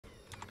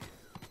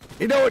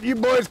You know what you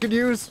boys could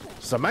use?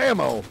 Some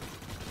ammo.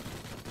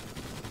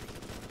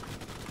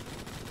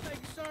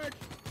 Thank you, Sarge.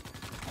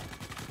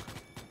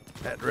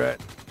 That's right.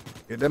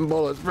 Get them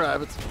bullets,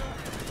 privates. You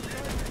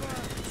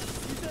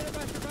said if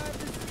I survive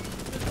this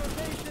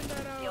rotation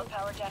that Field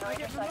power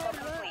generator cycle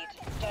complete.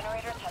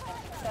 Generators have been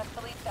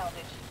successfully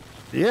salvaged.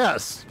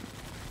 Yes.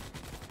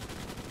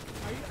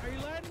 Are you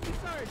letting me,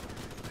 Sarge?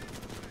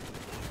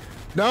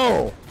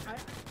 No.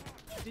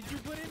 Did you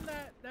put in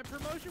that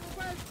promotion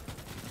request?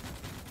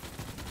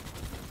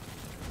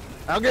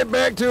 I'll get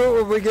back to it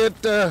when we get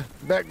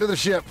back to the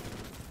ship.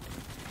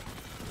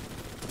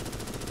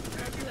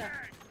 Copy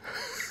that.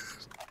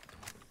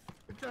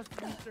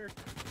 Trust me, sir.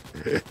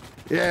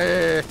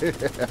 Yeah.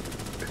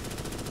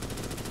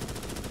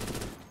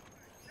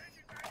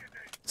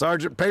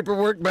 Sergeant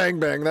Paperwork Bang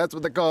Bang, that's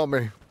what they call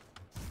me.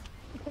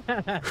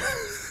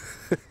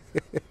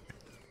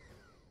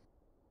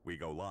 We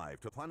go live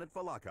to planet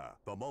Valaku,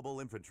 the mobile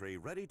infantry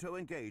ready to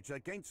engage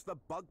against the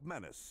bug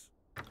menace.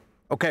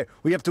 Okay,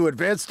 we have to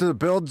advance to the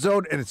build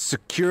zone and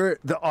secure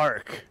the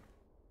Ark.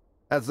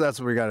 That's what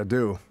we gotta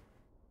do.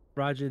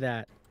 Roger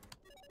that.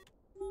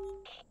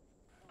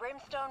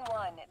 Brimstone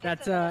 1.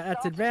 That's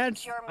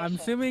advanced, I'm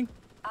assuming.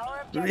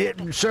 Our Yeah,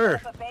 objective is sure.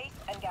 to set up a base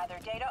and gather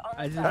data on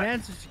the As site.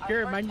 advanced as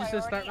secure, Our mine first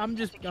just start. I'm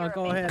just priority is to gonna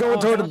go ahead. Going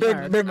toward the I'm big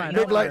sorry, never mind,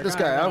 light in the alright,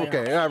 sky. alright,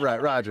 Okay, all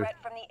right, Roger. Threat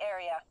from the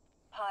area.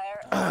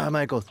 Higher.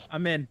 Michael,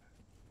 I'm in.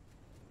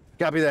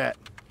 copy that.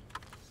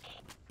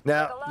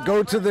 Now, Below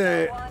go to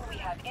the Brimstone 1, we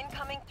have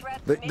incoming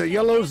threats. the Mission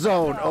yellow is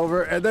zone go.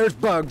 over, and there's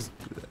bugs.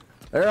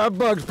 There are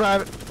bugs,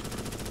 Private.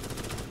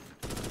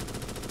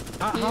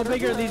 How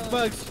big are these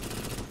bugs?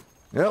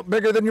 Yep,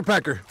 bigger than your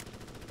pecker.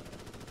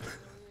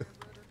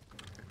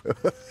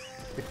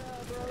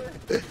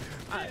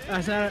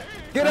 That's not,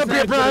 Get that's up not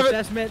here, a good Private.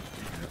 assessment.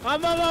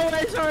 I'm on my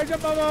way, Sarge.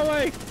 I'm on my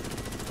way.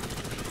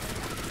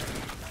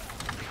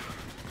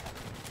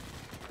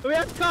 We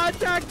have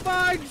contact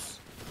bugs.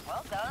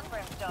 Well done,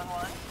 Brimstone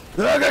 1.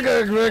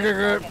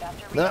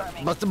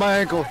 Busted my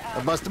ankle.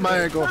 I busted my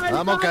ankle.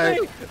 I'm Guys, okay.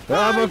 help me.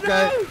 I'm Guys,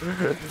 okay.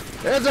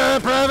 It's all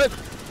right, Private.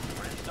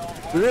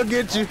 We'll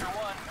get you.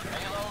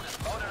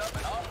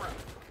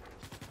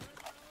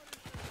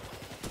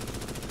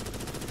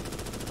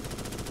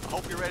 I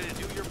hope you're ready to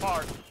do your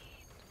part.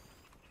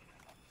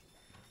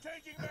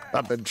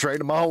 I've been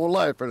training my whole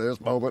life for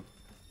this moment.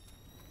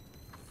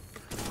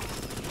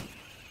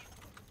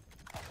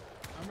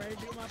 I'm ready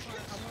to do my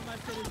part. I'm on my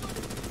citizen.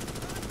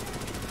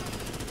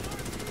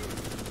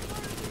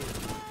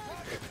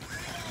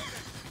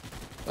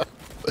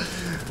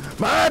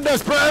 Mind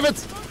us,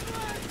 privates!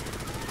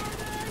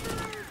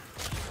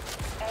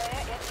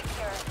 Area is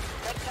secure.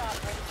 Good job,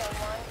 Brimstone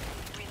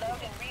 1.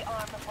 Reload and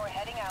rearm before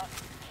heading out.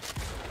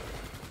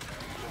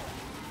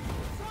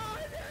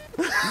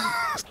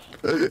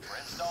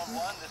 Brimstone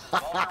 1, this is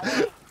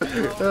Vulture 1.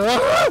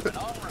 Reload and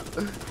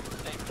en route.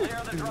 Stay clear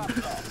of the drop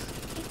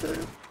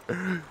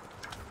zone.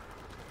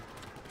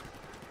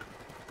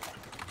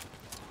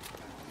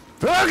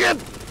 Fucking!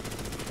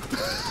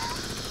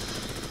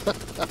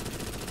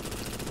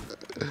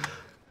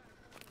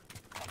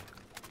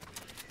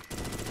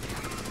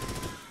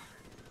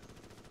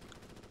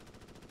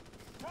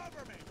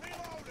 Cover me,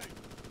 reloading!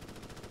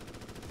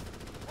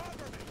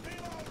 Cover me,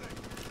 reloading!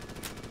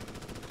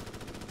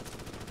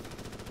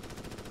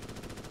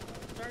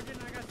 Sergeant,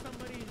 I got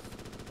somebody's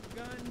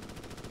gun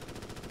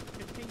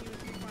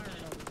continuously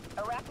firing over.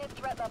 Arachnid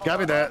threat level.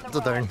 Copy on that, the it's a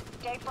rise. thing.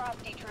 Stay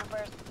frosty,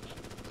 troopers.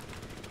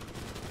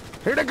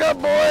 Here they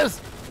come, boys!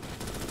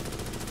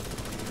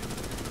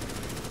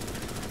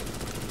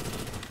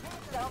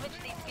 Salvage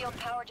these field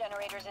power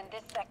generators in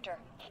this sector.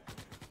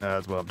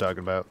 That's what I'm talking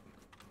about.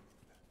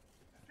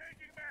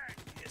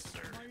 Yes, sir.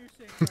 How you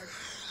saying, Sergeant?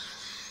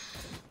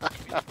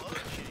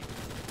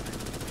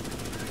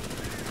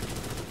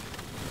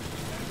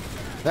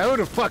 Now who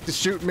the fuck is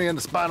shooting me in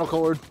the spinal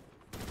cord?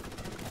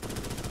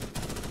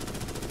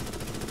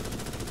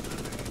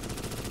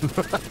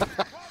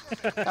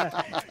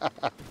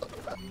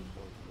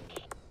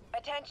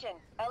 Attention.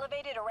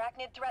 Elevated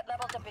arachnid threat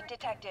levels have been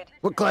detected.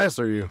 What class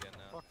are you?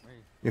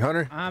 You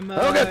hunter? I'm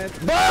Okay,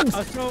 bugs!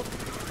 so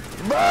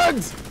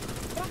Bugs!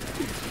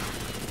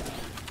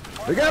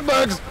 We got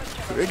bugs!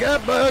 We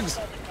got bugs!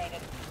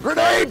 Designated.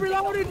 Grenade!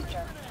 reloaded.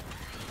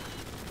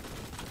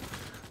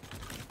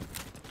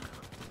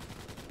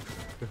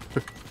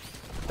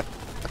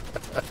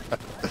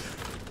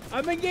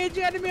 I'm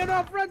engaging enemy on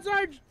our front,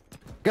 Sarge.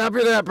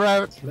 Copy that,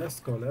 Private. Let's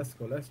go, let's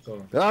go, let's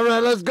go. All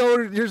right, let's go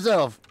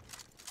yourself.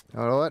 You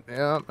know what?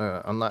 Yeah,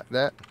 unlock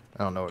that.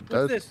 I don't know what it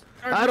does. What's this?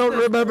 Sarge, I don't what's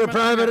this? remember What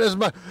Private about as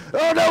my.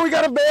 Oh no, we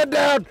got a man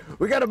down.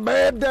 We got a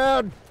man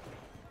down.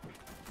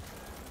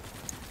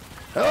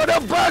 Oh no,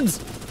 bugs!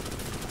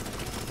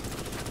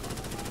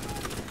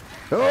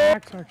 Oh,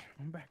 Back, Sarge.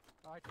 I'm back.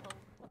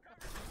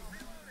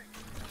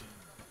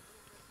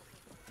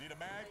 Need a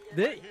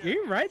mag?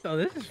 You're right though.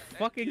 This is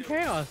fucking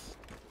chaos.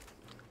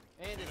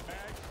 Need a mag?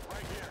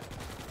 Right here.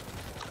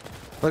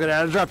 look at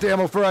that! I dropped the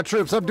ammo for our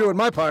troops. I'm doing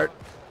my part.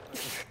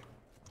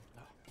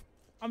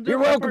 I'm You're doing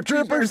my welcome, part too,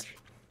 troopers.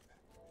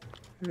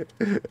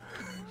 Sarge.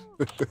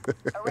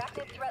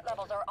 Arachnid threat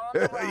levels are on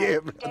the rise. Yeah,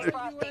 Stay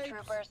frosty,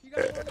 troopers. You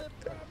got one lip,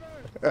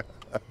 brother.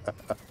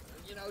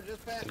 You know,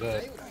 just past the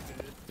day.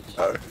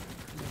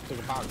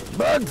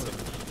 Bugs!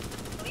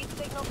 Lead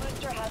signal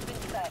booster has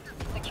been set.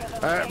 Secure the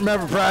All right, location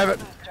remember, of the Private.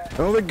 booster.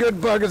 The only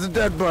good bug is a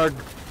dead bug.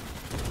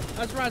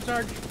 That's right,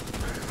 Sarge.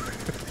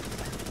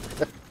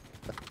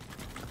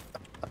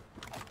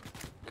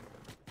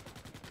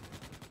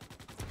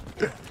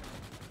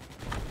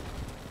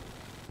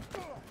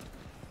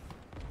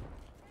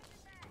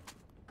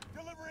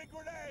 Delivering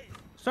grenade!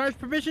 Sarge,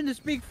 permission to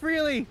speak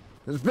freely.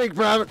 Speak,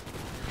 Private.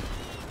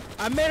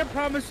 I made a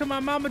promise to my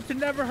mama to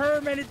never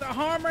harm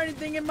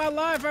anything in my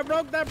life. I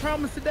broke that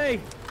promise today.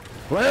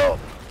 Well,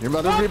 your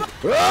mother be...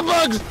 Oh,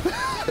 bugs!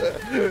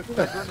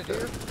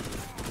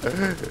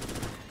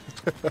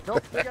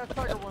 Nope, we got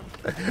tiger ones.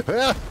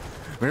 Well,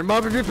 your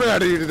mom would be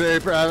proud of you today,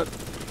 Private.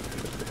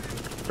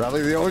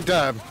 Probably the only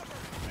time.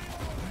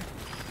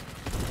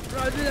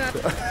 Roger that.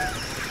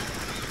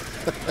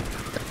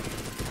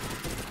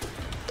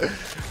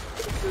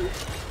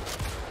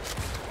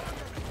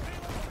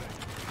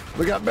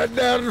 We got men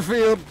down in the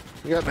field.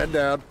 We got men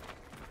down.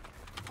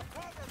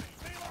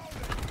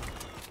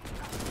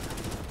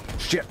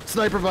 Shit,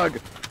 sniper bug.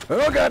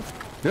 Oh, God.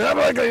 Oh,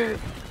 my God.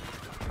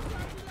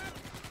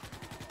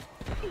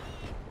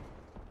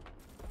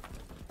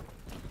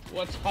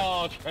我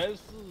操，全是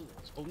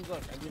虫子，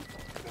赶紧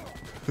跑！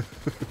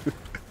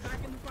 Back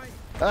in the fight.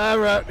 All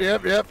right,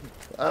 yep.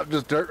 I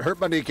just hurt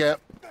my kneecap.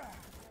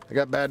 I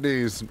got bad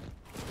knees.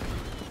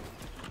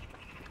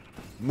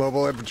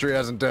 Mobile infantry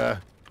hasn't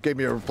gave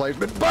me a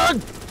replacement.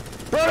 Bug!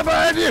 Right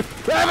behind you!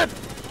 Grab it!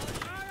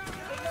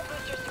 Signal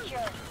booster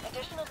secure.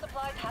 Additional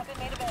supplies have been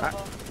made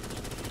available.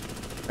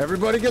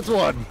 Everybody gets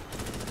one.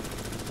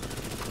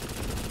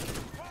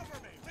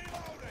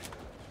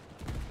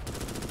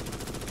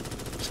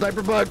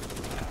 Sniper bug.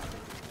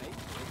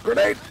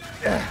 Grenade.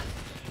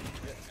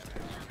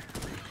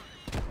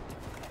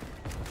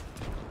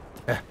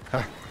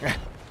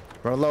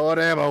 Run low on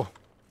ammo.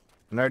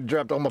 And I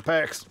dropped all my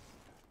packs.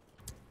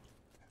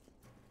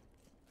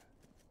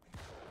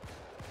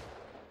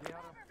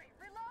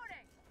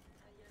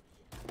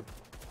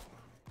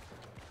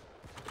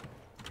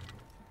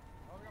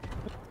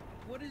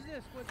 What is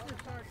this? What's this,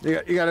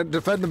 Sarge? You gotta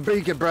defend the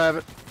beacon,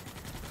 Private.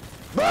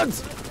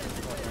 Bugs!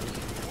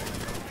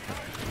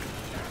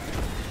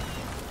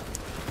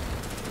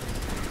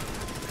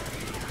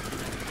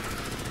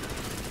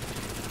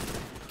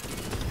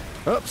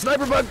 Oh,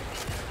 sniper bug!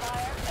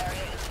 Fire.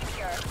 Area is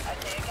secure. I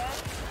say again.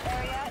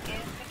 Area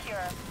is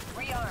secure.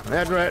 Rearm.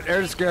 That's right,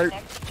 air scared.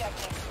 Next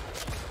objective.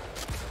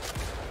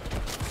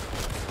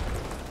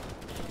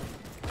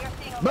 We are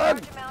seeing a Bug!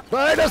 large amount of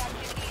Behind us!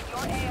 activity in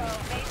your AO.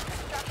 Base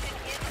construction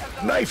is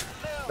a go. Knife!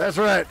 Move. That's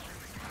right.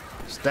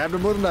 Stabbed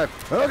him with a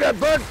knife. Oh, God,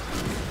 bug!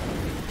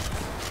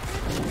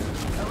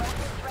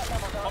 Arachnid threat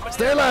levels are on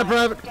Stay the alive,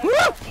 rise. Private. Stay Woo!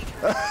 frosty,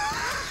 troopers.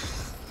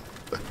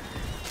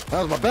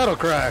 That was my battle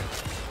cry.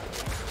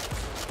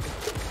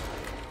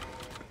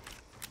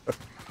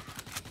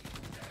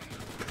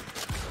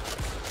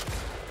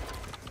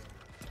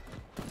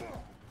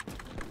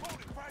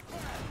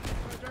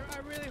 Roger, I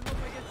really hope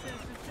I get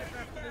citizenship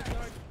after this,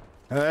 Sarge.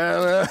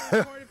 Uh,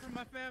 Supported from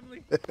my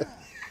family.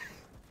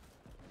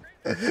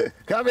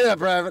 Copy that,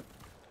 Private.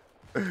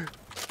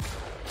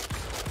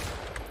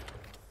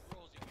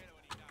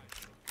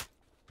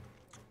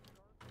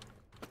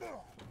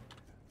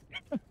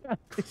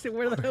 They said,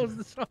 where the hell's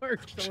the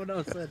Sarge? Someone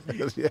else said.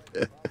 Yeah.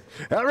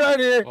 I'm right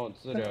here. 帮我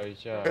治疗一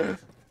下。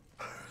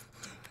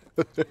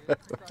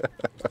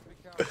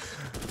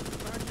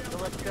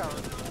 Direct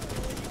counter.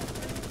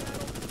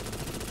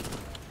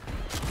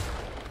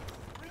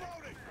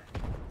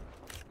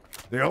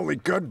 The only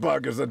good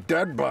bug is a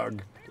dead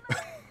bug.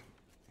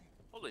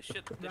 Holy shit,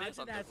 it Roger is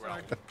that,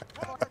 underground.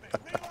 Sarge.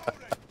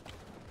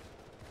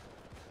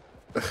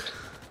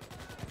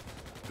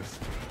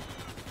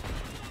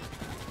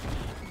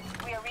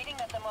 We are reading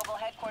that the mobile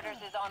headquarters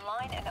is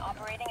online and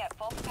operating at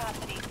full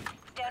capacity.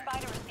 Stand by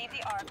to receive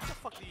the ARC. How the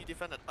fuck do you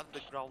defend an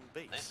underground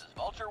base? This is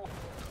Vulture.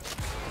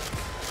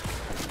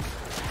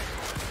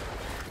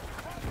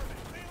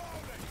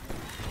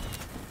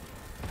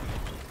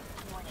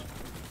 Warning.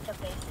 The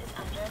base is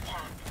under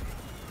attack.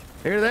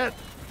 Hear that?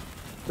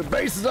 The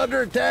base is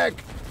under attack.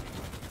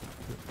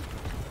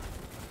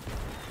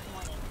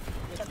 Warning.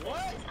 The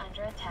base is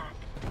under attack.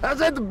 I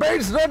said the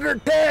base is under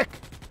attack.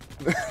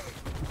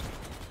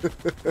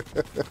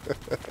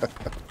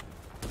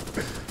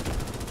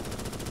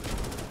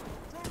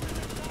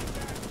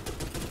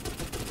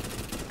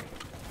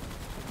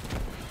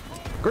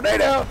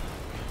 Grenade out.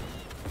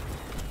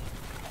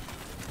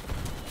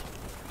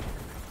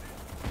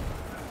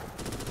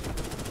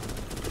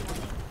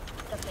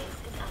 The base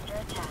is under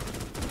attack.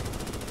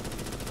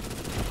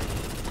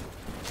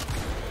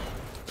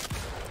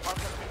 Arc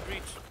has been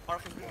breached.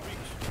 Arc has been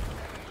breached.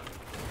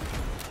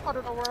 I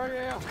don't know where I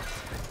am.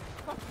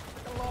 I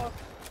lost.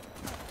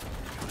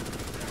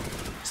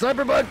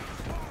 Sniper bug.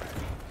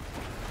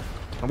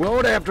 I'm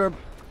going after him.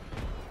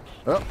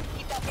 Oh,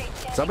 Keep that base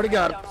standing. somebody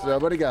got him. Redstone one.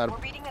 Somebody got him.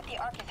 We're reading that the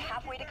ARC is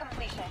halfway to completion.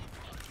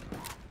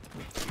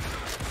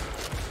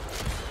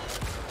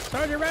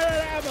 Sergeant, ran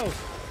out of ammo.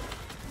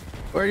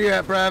 Where you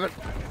at, Private?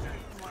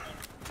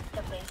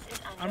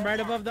 I'm right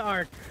above the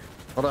arc.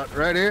 Hold on,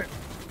 right here.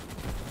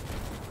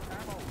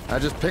 I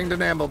just pinged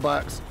an ammo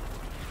box.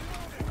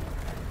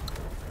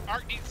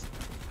 Arc needs.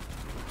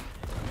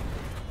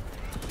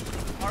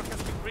 Arc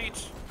has been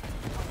breached.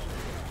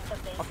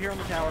 Up here on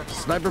the tower.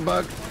 Sniper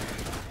bug.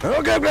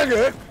 Okay,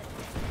 good.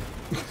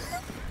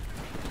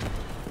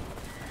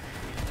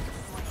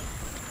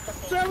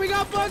 Sir, we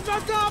got bugs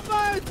on top of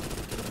us!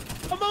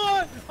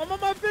 I'm on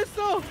my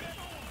pistol!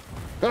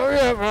 Oh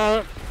yeah,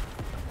 Private.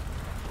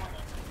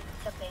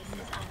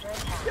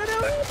 Get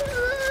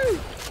away!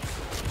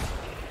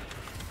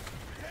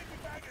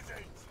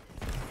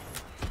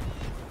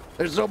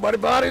 There's so many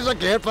bodies, I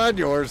can't find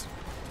yours.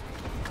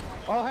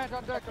 All hands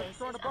on deck. I'm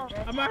destroying the bomb.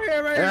 I'm out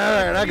here right here.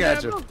 Alright, I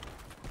got you.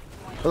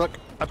 Look,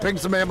 I pinged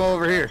some ammo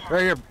over here.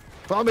 Right here.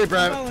 Follow me,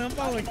 Private. I'm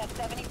following.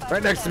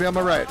 Right next to me on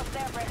my right.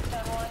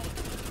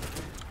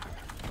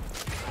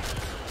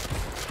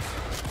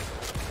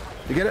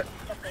 You get it?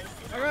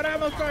 I got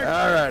ammo, Sergeant.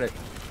 Alrighty.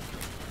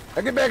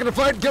 I get back in the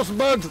fight and kill some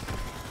bugs.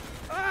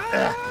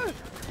 Ah!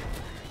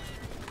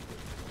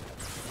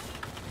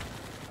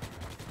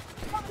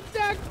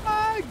 Attack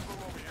bugs!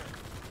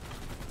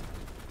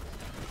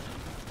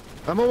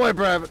 I'm on my way,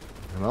 Private.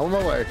 I'm on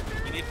my way.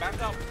 You need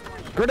backup.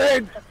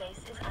 Grenade!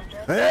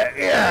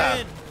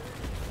 Yeah!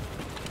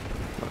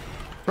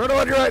 Proto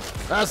on your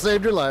right. I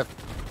saved your life.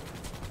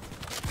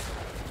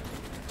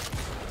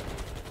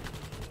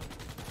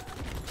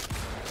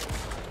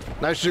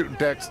 Nice shooting,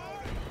 Tex.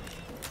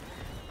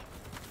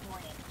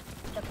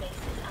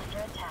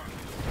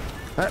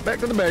 Alright, back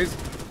to the base.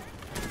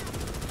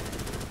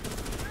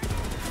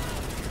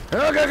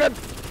 Okay, good.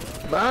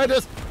 Behind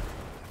us.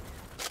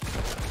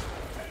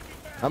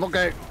 I'm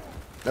okay.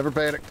 Never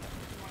panic.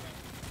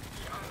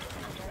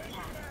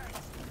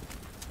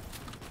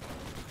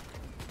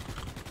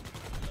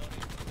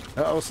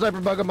 Uh-oh, sniper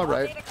bug on my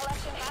right. Data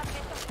collection has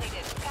been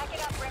completed. Pack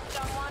it up,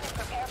 Brimstone 1, and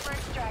prepare for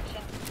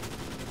extraction.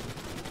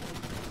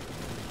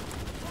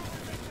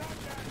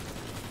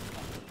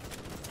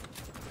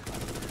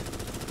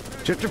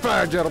 Shift your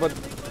fire, gentlemen.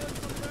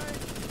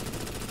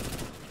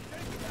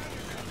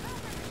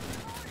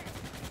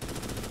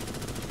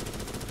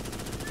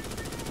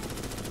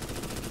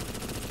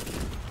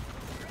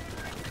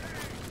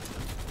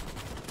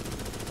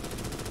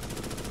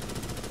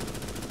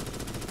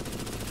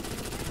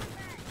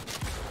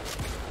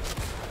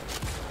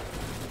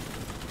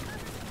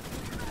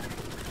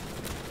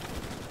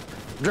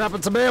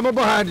 Dropping some ammo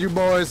behind you,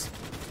 boys.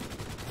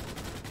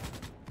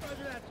 Roger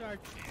that,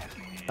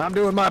 Sergeant. I'm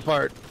doing my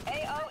part.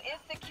 AO is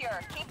secure.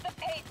 Keep the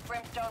pace,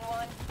 Brimstone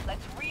 1.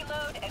 Let's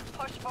reload and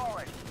push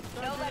forward.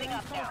 No letting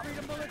up now.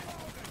 Freedom bullets.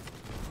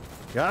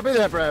 Copy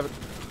that, Private.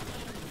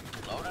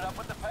 Loaded up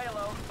with the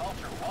payload.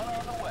 Vulture 1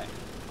 on the way.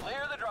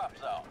 Clear the drop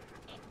zone.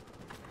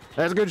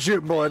 That's a good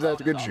shooting, boys. That's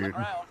a good On the shooting.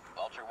 ground.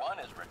 Vulture 1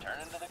 is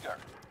returning to the GURP.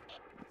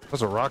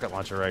 That's a rocket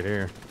launcher right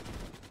here.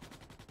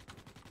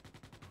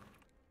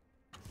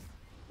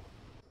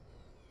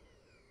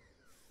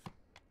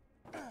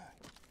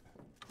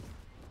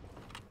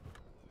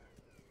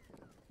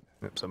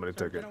 Yep, somebody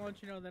took it. I want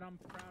you to know that I'm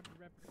proud to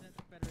represent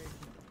the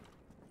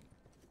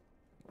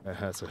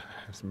Federation.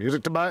 That's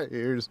music to my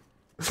ears.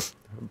 I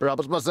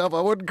promised myself I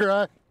wouldn't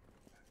cry.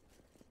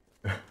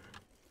 I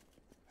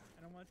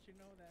don't want you to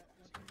know that.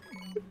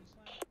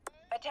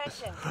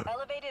 Attention.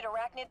 Elevated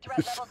arachnid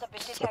threat levels have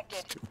been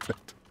detected.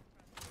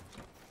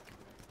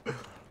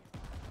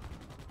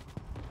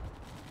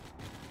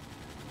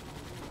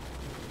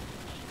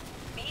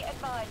 Be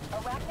advised,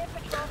 arachnid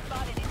patrol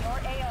spotted in your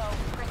AO.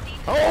 Proceed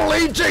to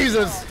Holy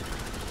Jesus!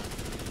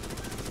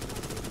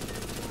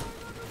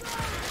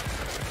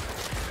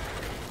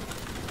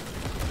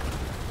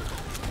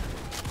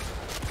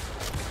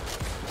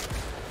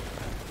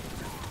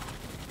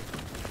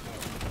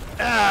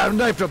 Ah, I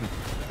knifed him.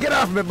 Get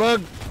off me,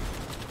 bug.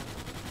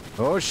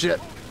 Oh, shit.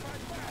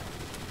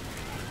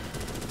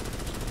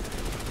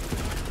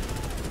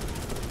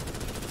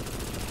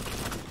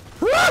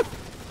 Woo!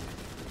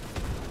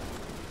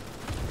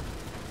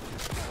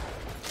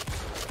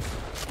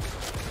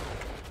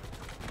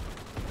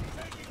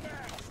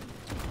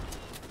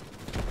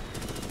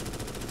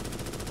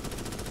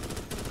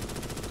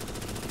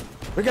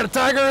 We got a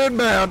tiger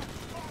inbound.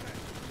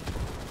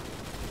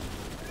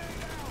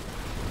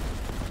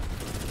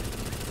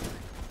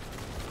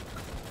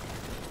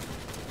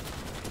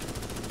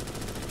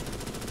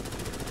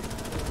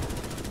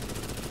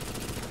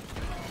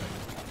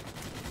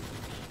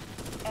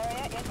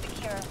 Area is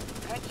secure.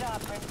 Good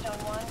job,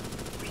 Brimstone 1.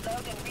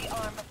 Reload and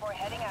rearm before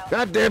heading out.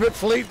 God damn it,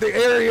 Fleet, the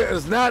area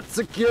is not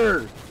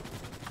secure.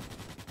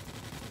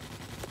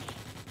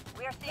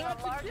 We are seeing a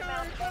large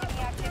amount of enemy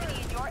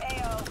activity in your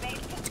AO.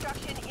 Base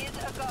construction is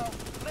a go.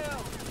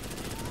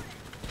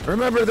 Move.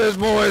 Remember this,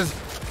 boys.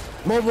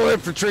 Mobile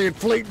infantry and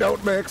fleet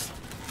don't mix.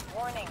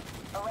 Warning.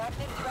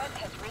 Arachnid threat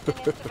has risen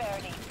in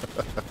severity.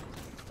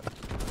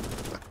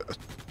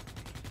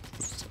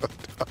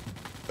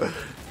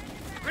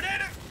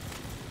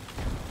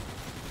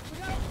 We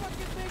got a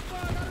fucking big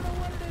bug. I don't know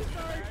what it is,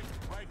 Sarge.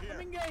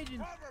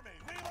 engine.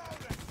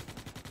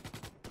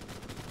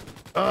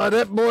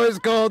 That boy's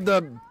called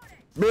the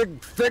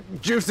Big Thick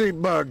Juicy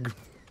Bug.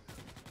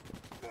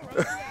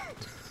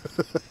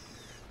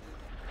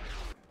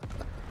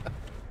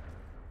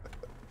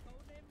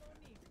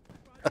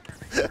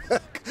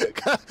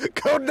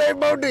 Codename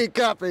Monique,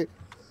 copy.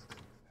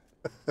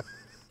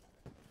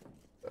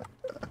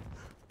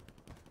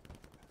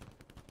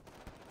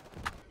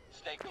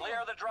 Stay clear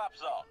of the drop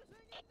zone.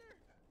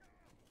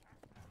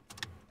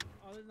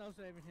 Oh, there's no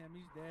saving him.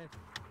 He's dead.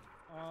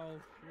 Oh,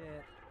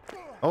 shit.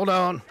 Hold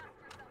on.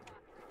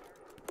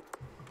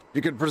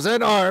 You can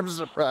present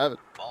arms, Private.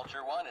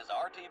 Vulture 1 is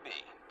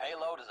RTB.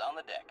 Payload is on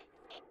the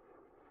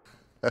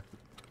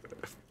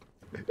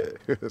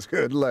deck. It's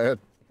good, lad.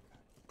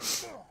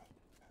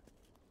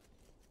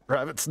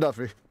 Private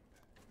Snuffy.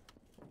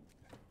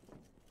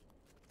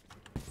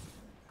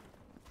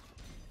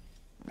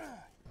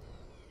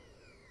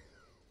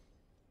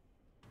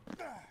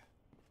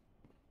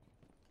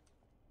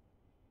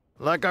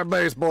 Like our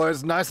base,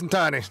 boys, nice and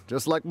tiny,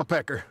 just like my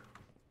pecker.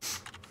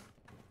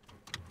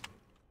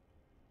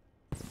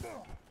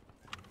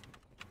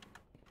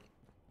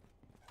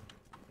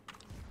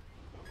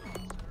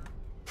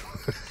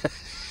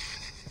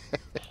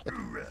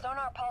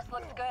 Sonar pulse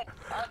looks good.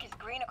 Arc is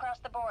green across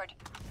the board.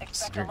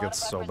 Expect It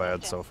gets so bad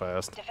resistance. so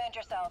fast. Defend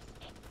yourselves.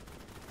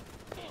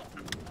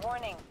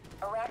 Warning.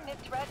 Arachnid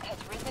threat has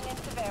risen in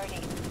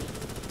severity.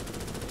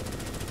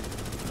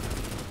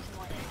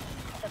 Warning.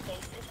 The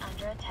base is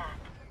under attack.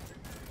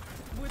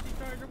 With you,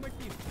 Charger, with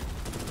you.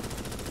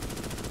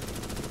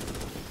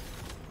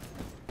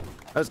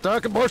 That's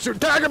talking more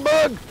shoot tiger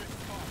bug.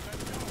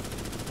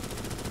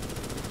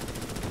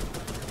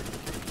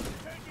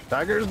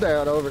 Tiger's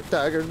down, over.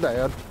 Tiger's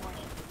down.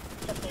 Warning.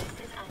 The base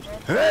is under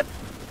attack. Hit.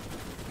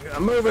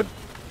 I'm moving.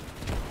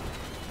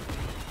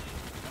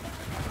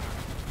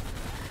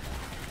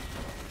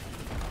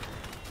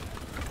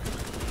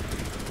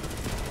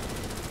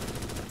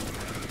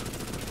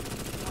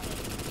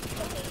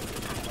 The base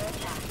is under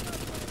attack.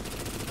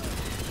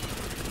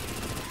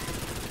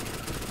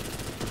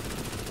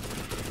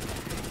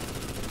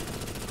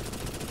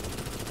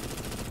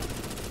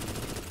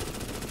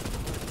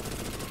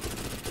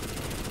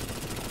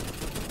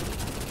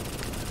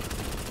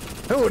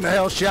 Who in the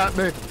hell shot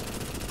me?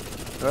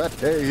 I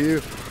tell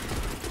you.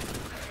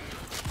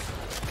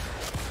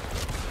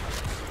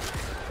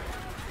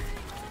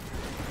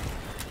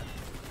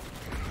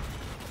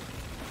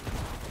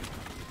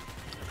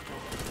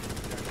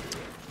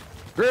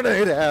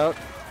 Grenade out.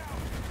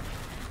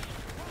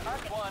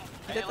 Arc 1,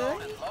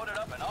 payload is loaded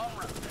up and en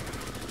route.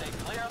 Stay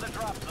clear of the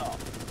drop zone.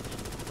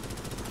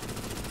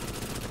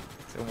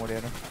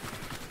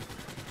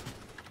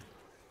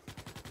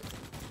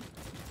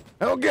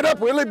 Oh, get up,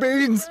 Willie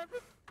Beans. I'm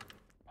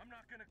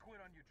not gonna quit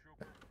on you,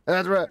 trooper.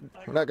 That's right.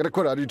 We're not gonna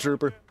quit on you,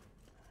 trooper.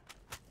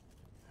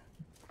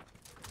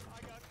 I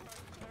got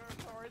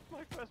territory. It's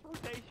my first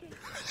rotation.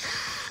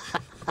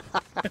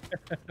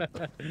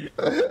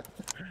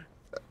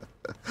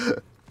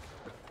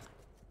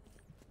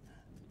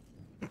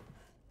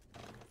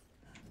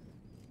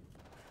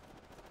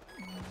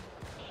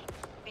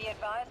 Be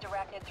advised,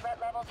 Arachnid threat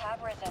levels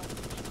have risen.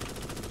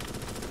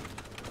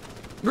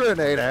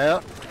 Grenade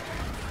out.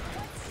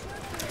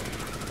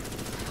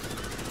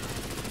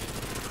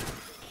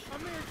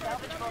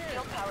 Salvageable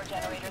field power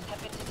generators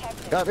have been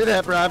detected. Copy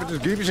that, Private.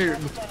 Just keep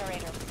shooting.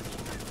 Generators.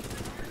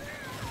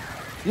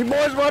 You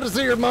boys want to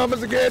see your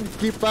mamas again?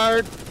 Keep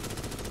fired.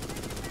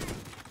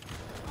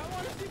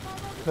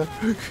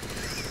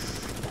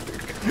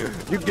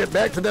 You get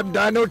back to them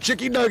dino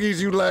chicky nuggies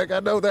you like. I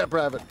know that,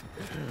 Private.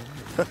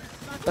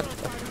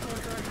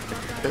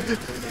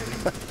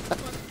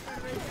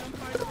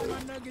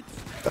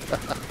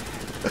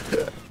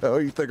 Oh,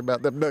 you think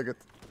about them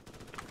nuggets.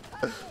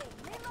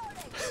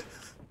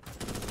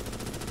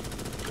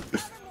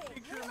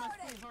 Picture of my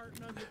sweetheart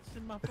nuggets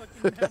in my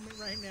fucking helmet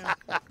right now.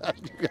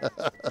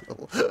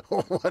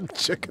 One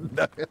chicken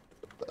nugget.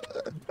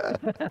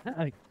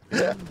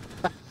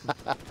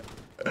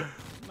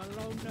 My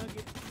low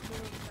nugget.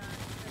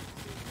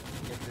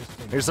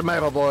 Here's some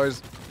ammo,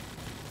 boys.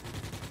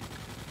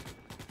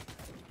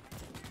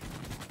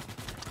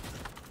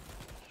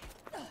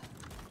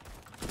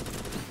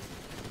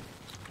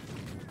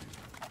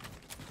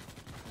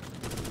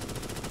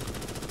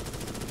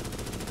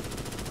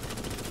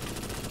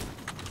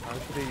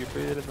 You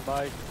put it in the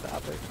mic.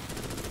 Stop it.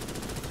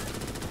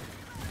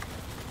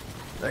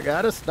 They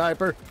got a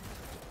sniper.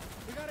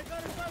 We gotta go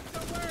to bug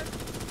somewhere.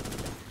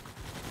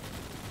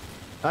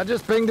 I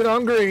just pinged it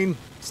on green.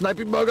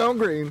 Sniping bug on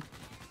green.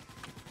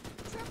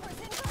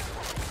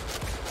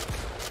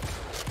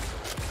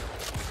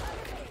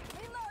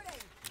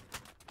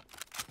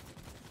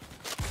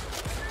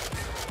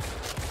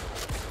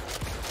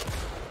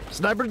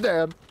 Sniper's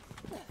down.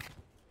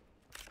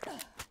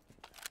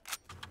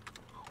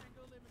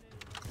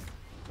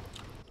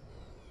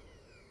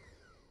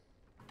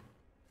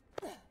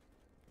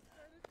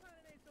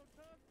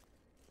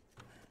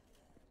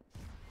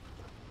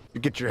 You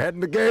get your head in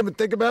the game and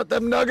think about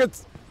them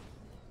nuggets.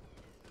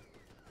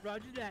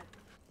 Roger that.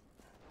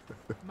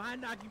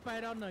 Mind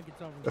occupied all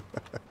nuggets over there.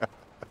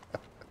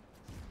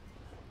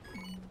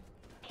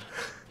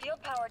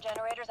 Field power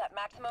generators at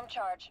maximum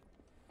charge.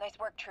 Nice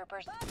work,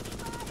 troopers.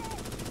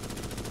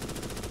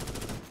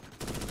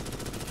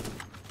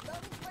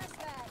 Loading fresh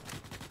mag.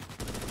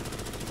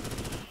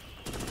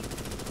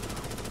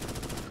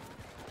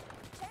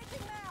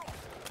 Changing mag.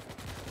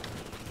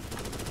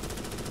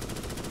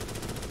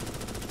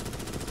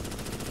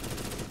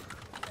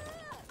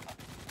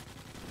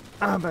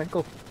 I'm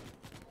ankle.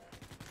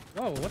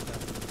 Whoa, what the?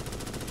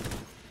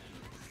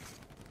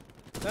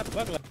 That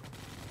bug light.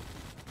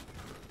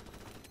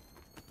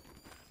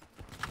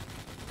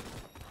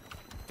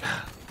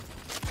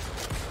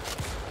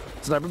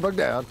 Sniper bug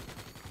down.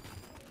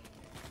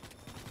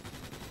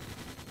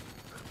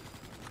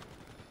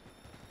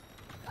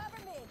 Cover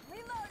me.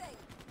 Reloading.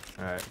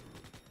 Alright.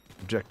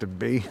 Objective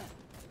B.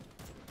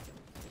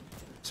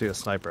 See a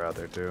sniper out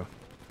there too.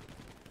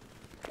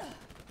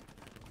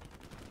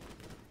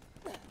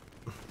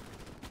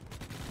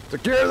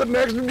 Secure the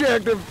next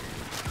objective.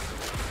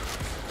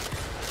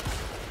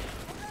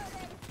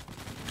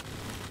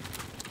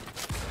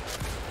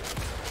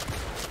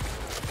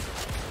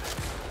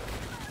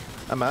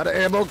 I'm out of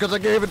ammo because I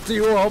gave it to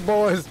you all,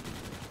 boys.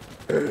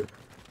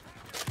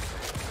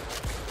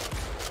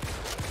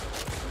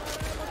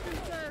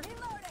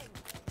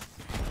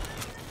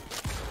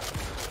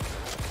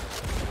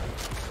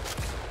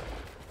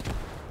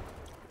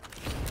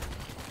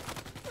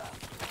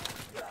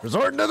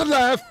 Resorting to the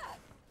left.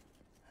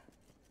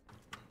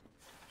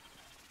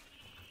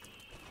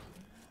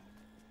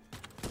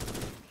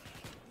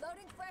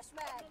 Loading fresh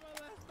mag.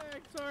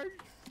 Sorry.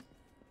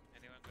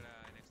 Anyone got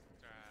an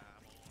extra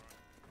ammo?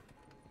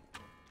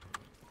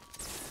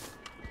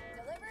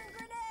 Delivering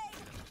grenade.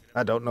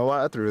 I don't know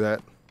why I threw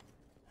that.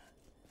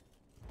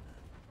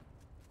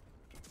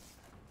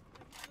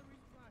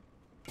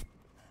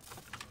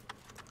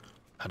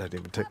 I didn't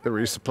even take the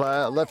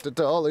resupply. I left it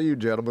to all of you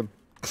gentlemen.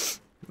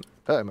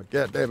 I'm a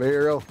goddamn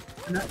hero.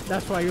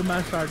 That's why you're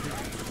my sergeant.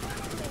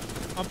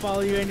 I'll follow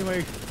you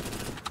anyway.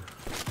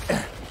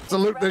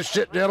 Salute this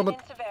shit, gentlemen.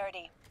 In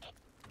severity.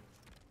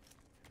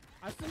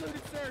 I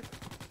saluted, sir.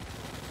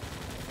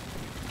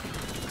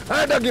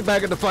 Alright, now get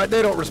back in the fight.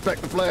 They don't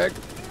respect the flag.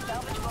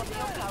 Salvageable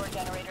field power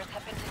generators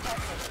have been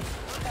detected.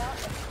 Move out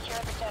and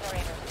secure the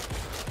generators.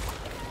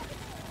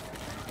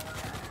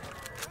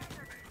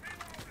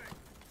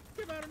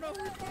 Came out of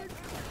nowhere.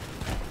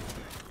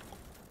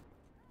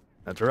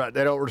 That's right.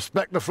 They don't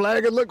respect the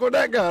flag, and look what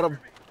that got them.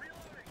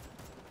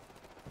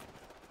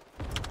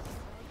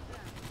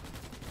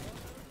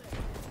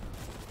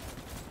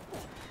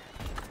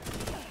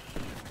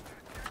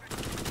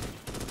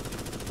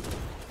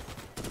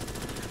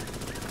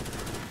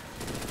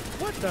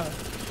 What the?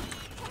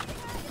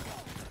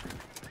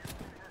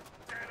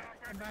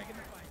 I'm back in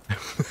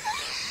the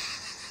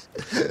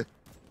fight.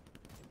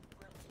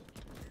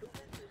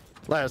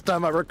 Last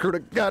time I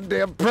recruited a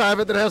goddamn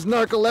private that has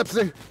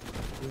narcolepsy.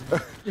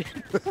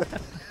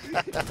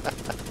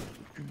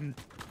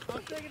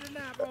 I'm taking a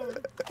nap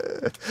over.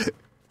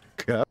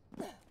 God.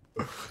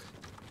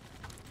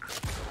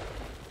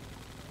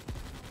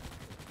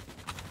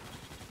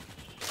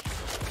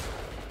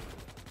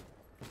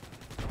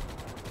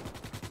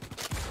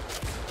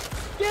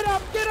 Get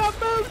up,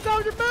 move,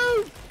 soldier,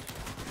 move!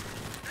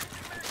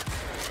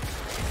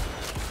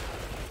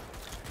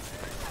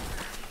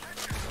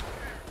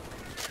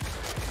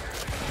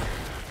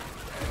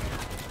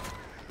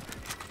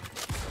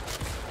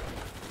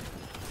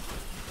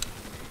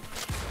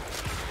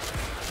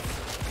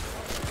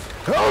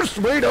 Oh,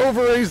 sweet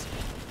ovaries!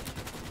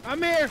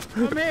 I'm here,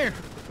 I'm here.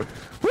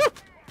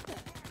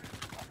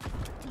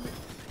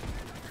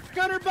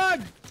 Gunner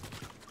bug!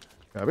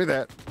 Copy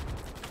that.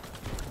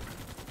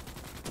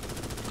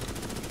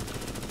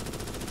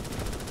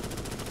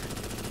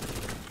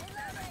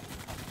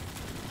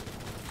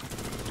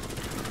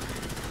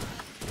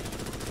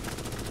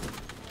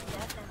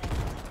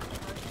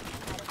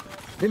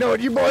 You know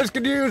what you boys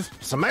could use?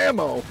 Some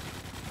ammo.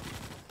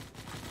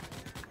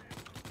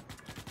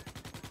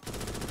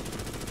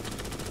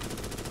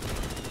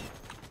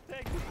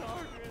 Take the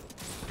target.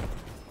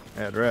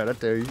 That's right, I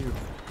tell you.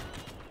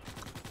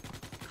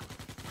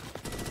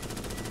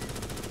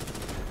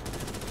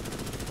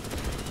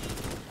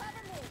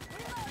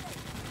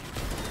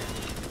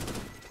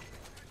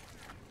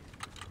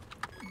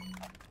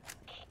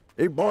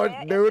 You boys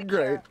Area is doing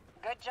secure. great.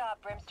 Good job,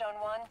 Brimstone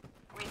 1.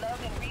 Reload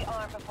and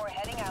rearm before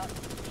heading out.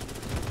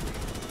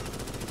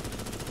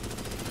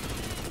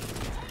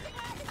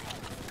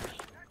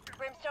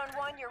 Brimstone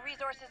 1, your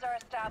resources are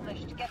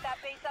established. Get that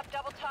base up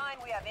double time.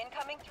 We have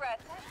incoming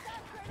threats.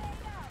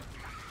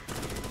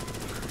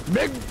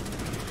 Big,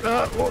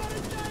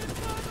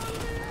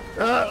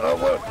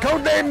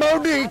 codename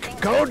Monique.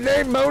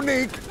 Codename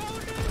Monique.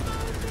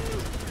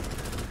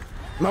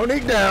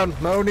 Monique down.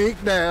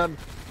 Monique down.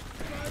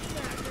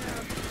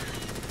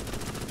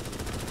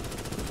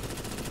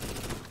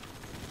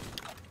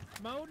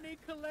 Monique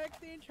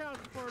collecting child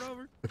support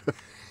over.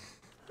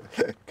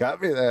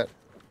 Copy that.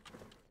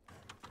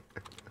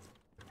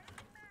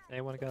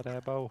 Anyone got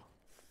ammo?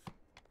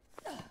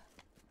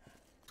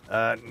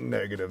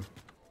 Negative.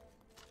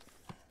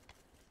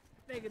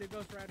 Negative,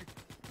 Ghost Rider.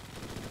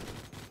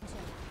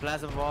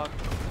 Plaza walk.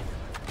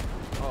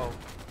 Oh.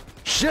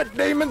 Shit,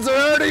 demons are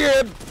already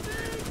in!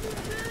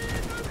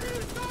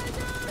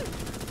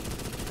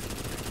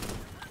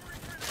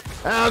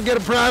 I'll get a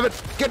private.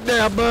 Get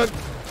down, bud.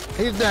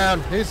 He's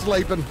down. He's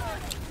sleeping.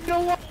 You know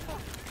what?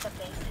 The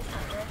base is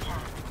under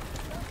attack.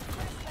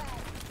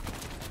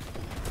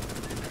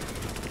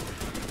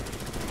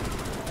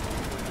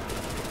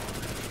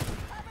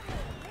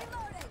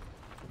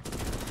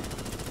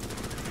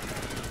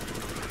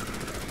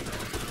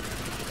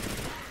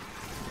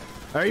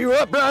 Are you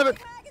up, Private?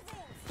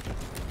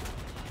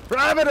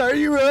 Private, are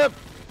you up?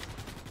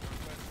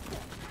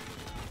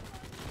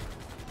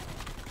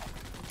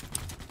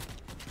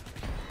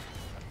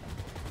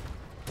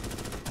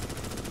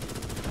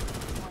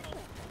 Warning.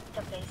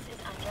 The base is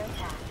under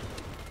attack.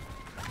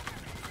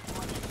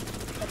 Warning.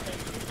 The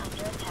base is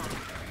under attack.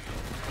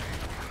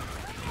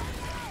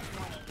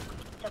 Warning.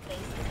 The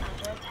base is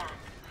under attack.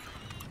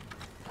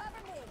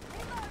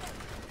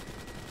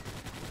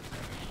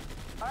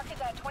 Arc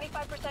is at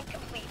 25%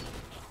 complete.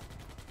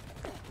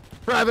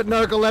 Private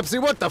Narcolepsy,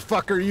 what the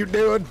fuck are you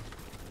doing?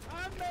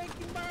 I'm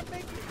making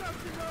something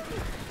of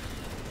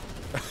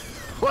it.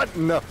 What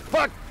in the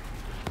fuck?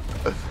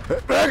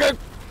 Warning.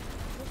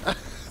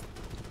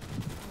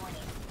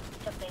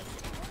 The base.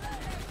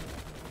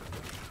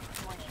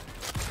 Warning.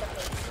 The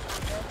base is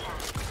under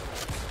attack.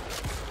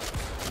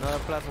 Another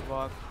plaza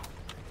walk.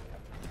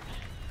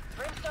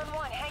 Brimstone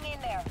 1, hang in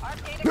there. Arc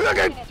data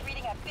collection is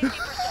reading at 50%.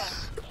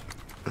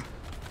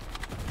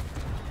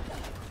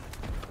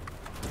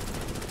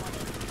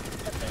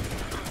 The base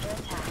is under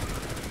attack.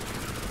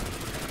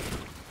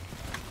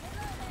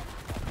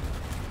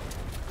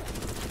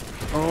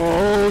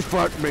 Oh,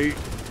 fuck me.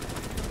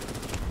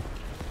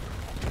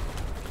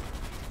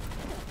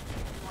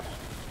 Warning.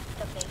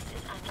 The base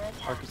is under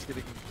attack. Ark is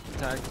getting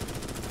attacked.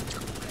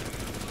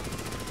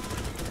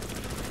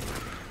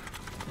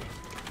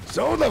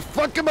 So the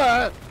fuck am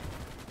I?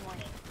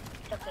 Warning.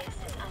 The base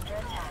is under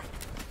attack.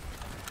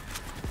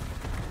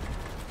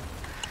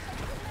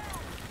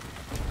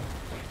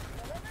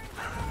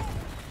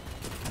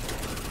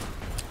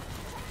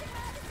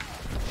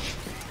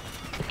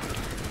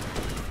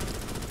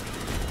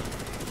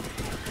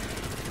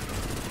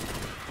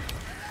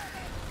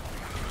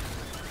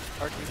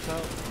 Ark needs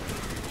help.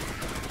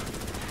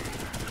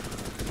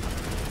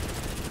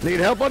 Need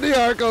help on the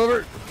Ark,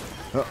 over.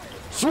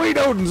 Sweet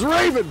Odin's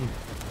Raven!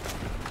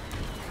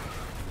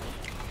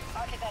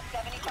 Arc is at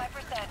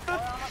 75%. We're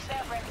almost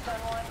there,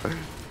 Brimstone 1.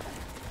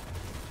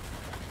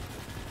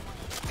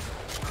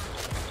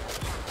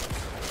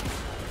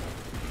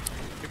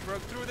 They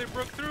broke through, they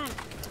broke through!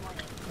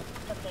 Warning.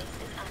 The base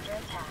is under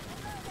attack.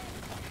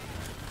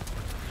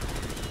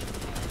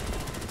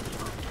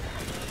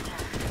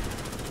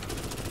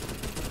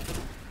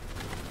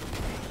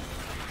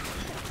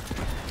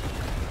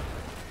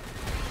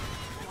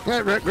 Arc is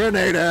under attack.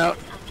 Grenade out.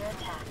 Is under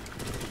attack.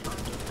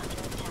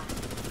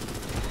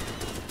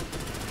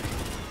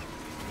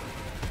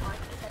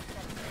 Arc is under attack. Arc is at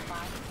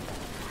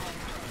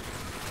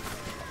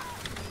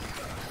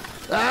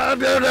 75%.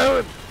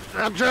 No.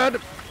 I'm trying to.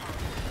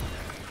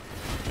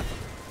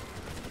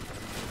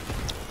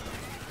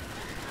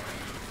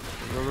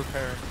 We're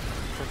repairing.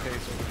 It's okay,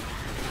 so.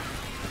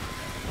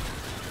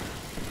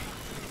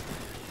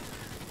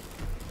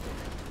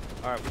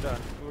 Alright, we're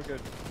done. We're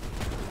good.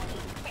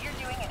 What you're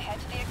doing and head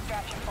to the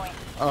extraction point.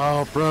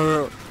 Oh,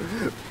 bro.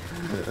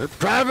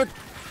 Private,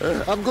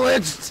 I'm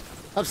glitched.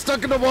 I'm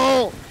stuck in the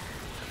wall.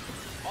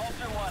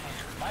 Vulture 1 here.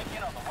 Might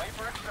get on the way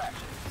for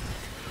extraction.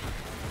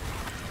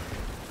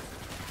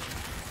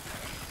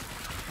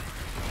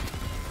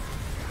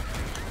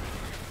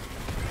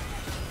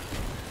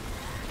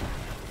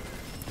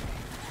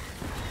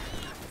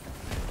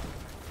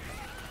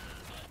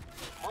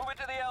 Move it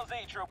to the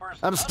LZ, troopers.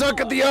 I'm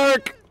stuck at the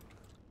Ark.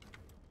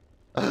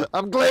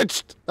 I'm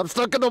glitched. I'm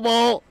stuck in the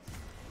wall.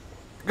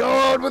 Go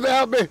on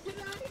without me.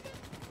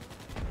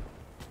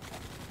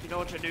 You know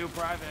what to do,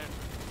 Private.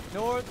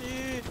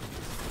 Northeast!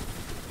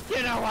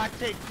 You know what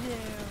to do.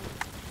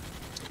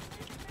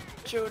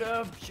 Shoot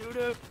him! Shoot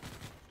him!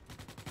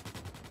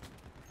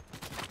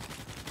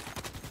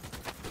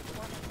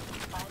 Warning.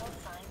 Vital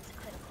signs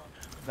critical.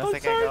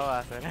 Nothing can go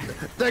after.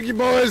 Thank you,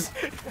 boys.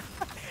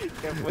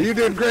 You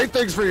did great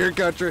things for your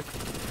country.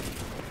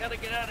 Gotta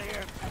get out of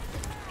here.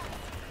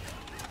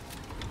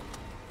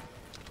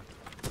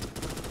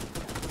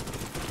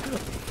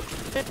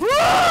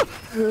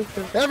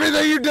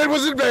 Everything you did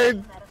was in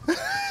vain.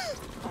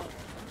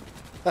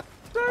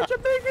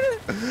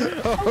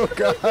 Oh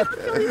God!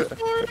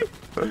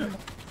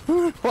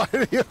 Why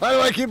do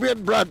I keep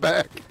getting brought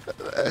back?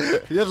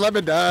 Just let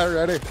me die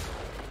already.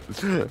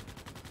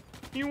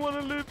 You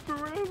wanna live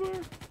forever?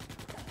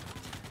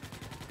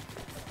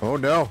 Oh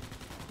no!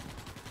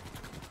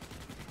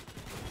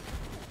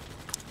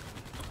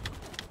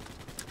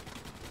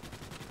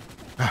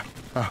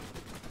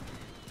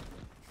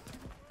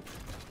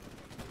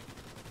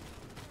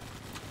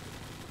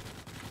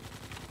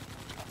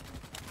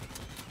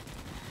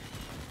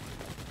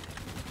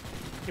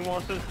 He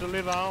wants us to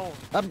live on.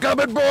 I'm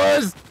coming,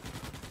 boys.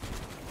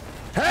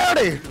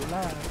 Howdy.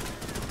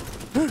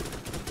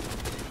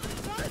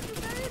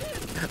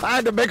 I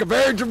had to make a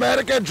very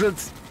dramatic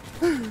entrance.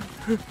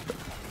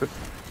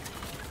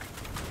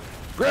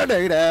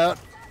 Grenade out.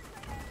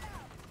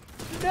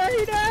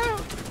 Grenade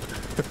out.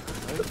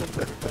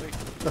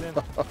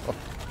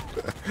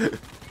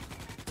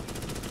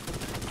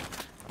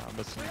 I'm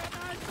listening.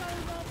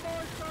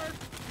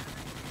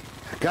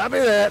 Copy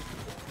that.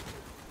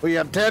 We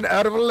have 10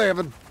 out of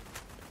 11.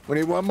 We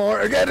need one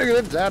more. Again,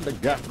 inside the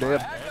goddamn.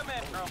 Bag 'em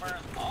in,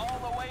 troopers. All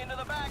the way into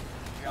the back.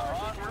 We are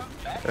en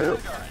route back to the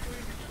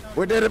turret.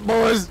 We did it,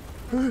 boys.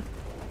 He's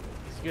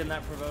getting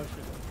that promotion.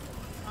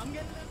 I'm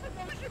getting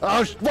that promotion.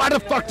 Oh, why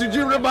the fuck did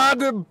you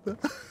remind him?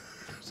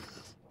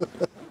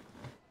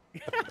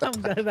 I'm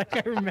glad that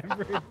guy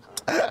remembered.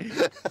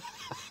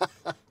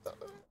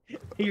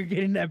 You're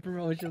getting that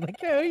promotion. Like,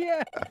 hell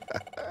yeah.